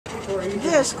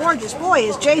This gorgeous boy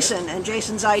is Jason, and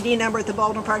Jason's ID number at the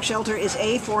Baldwin Park shelter is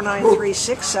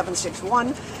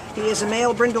A4936761. He is a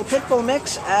male brindle pit bull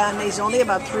mix, and he's only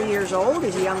about 3 years old.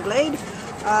 He's a young blade.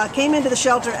 Came into the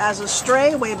shelter as a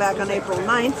stray way back on April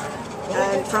 9th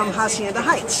and from Hacienda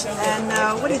Heights. And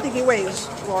what do you think he weighs,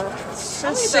 Laura?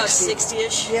 Probably about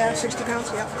 60-ish. Yeah, 60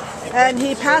 pounds, yeah. And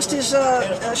he passed his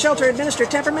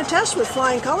shelter-administered temperament test with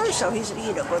flying colors, so he's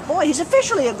a good boy. He's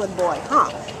officially a good boy,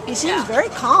 huh? He seems very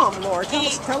calm, Laura.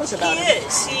 Tell us about him. He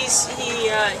is.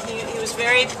 He was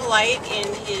very polite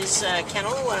in his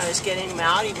kennel when I was getting him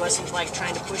out. He wasn't like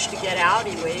trying to push to get out.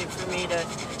 He waited for me to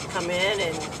come in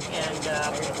and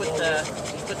put the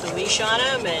leash on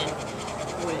him, and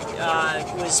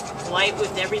was polite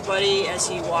with everybody as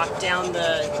he walked down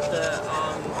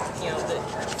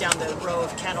down the row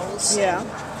of kennels. Yeah.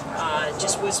 And,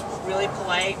 just was really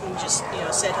polite and just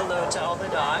said hello to all the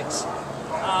dogs.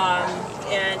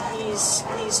 And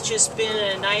he's just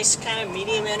been a nice kind of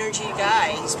medium energy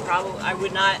guy. He's probably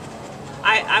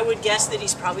I would guess that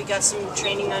he's probably got some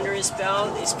training under his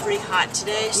belt. It's pretty hot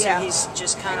today, so he's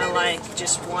just kind of like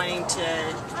just wanting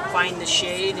to find the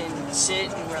shade and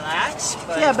sit and relax.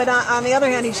 But yeah, but on the other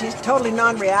hand, he's totally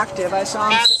non-reactive. I saw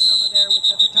him sitting over there with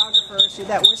the photographer, see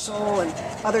that whistle and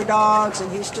other dogs,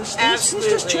 and he's just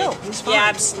chill. He's fine. Yeah,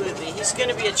 absolutely. He's going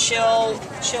to be a chill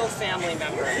family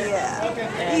member. Yeah,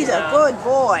 and he's a good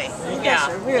boy.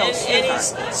 Yeah, a real and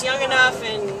he's young enough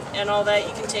and all that.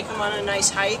 You can take him on a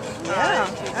nice hike. Yeah,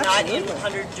 not in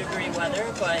 100-degree weather,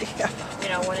 but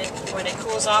when it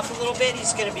cools off a little bit,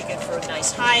 he's going to be good for a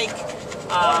nice hike.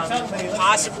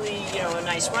 Possibly a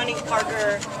nice running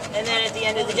partner, and then at the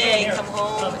end of the day come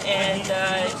home and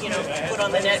put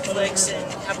on the Netflix and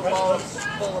have a bowl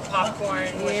of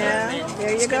popcorn with him, and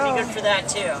there you it's going to be good for that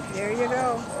too. There you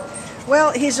go.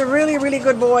 Well, he's a really, really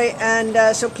good boy, and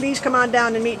so please come on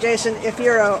down and meet Jason. If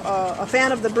you're a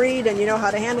fan of the breed and you know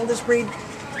how to handle this breed,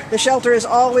 the shelter is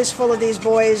always full of these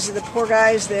boys. The poor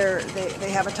guys,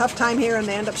 they have a tough time here, and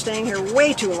they end up staying here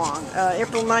way too long.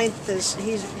 April 9th,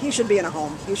 he should be in a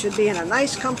home. He should be in a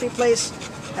nice, comfy place,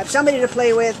 have somebody to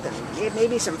play with, and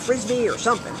maybe some frisbee or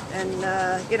something. And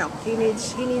he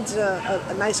needs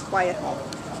a nice, quiet home,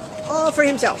 all for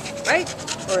himself, right?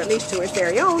 Or at least to his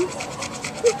very own.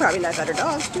 He'd probably like other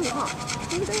dogs too, huh?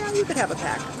 Yeah, you could have a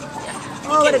pack. Yeah.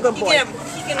 Oh, what a good boy.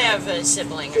 He can have a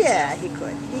sibling. Yeah, he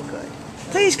could.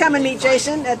 Please come and meet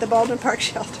Jason at the Baldwin Park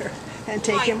shelter and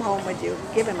take him home with you.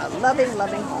 Give him a loving,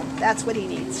 loving home. That's what he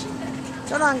needs.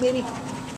 So long, baby.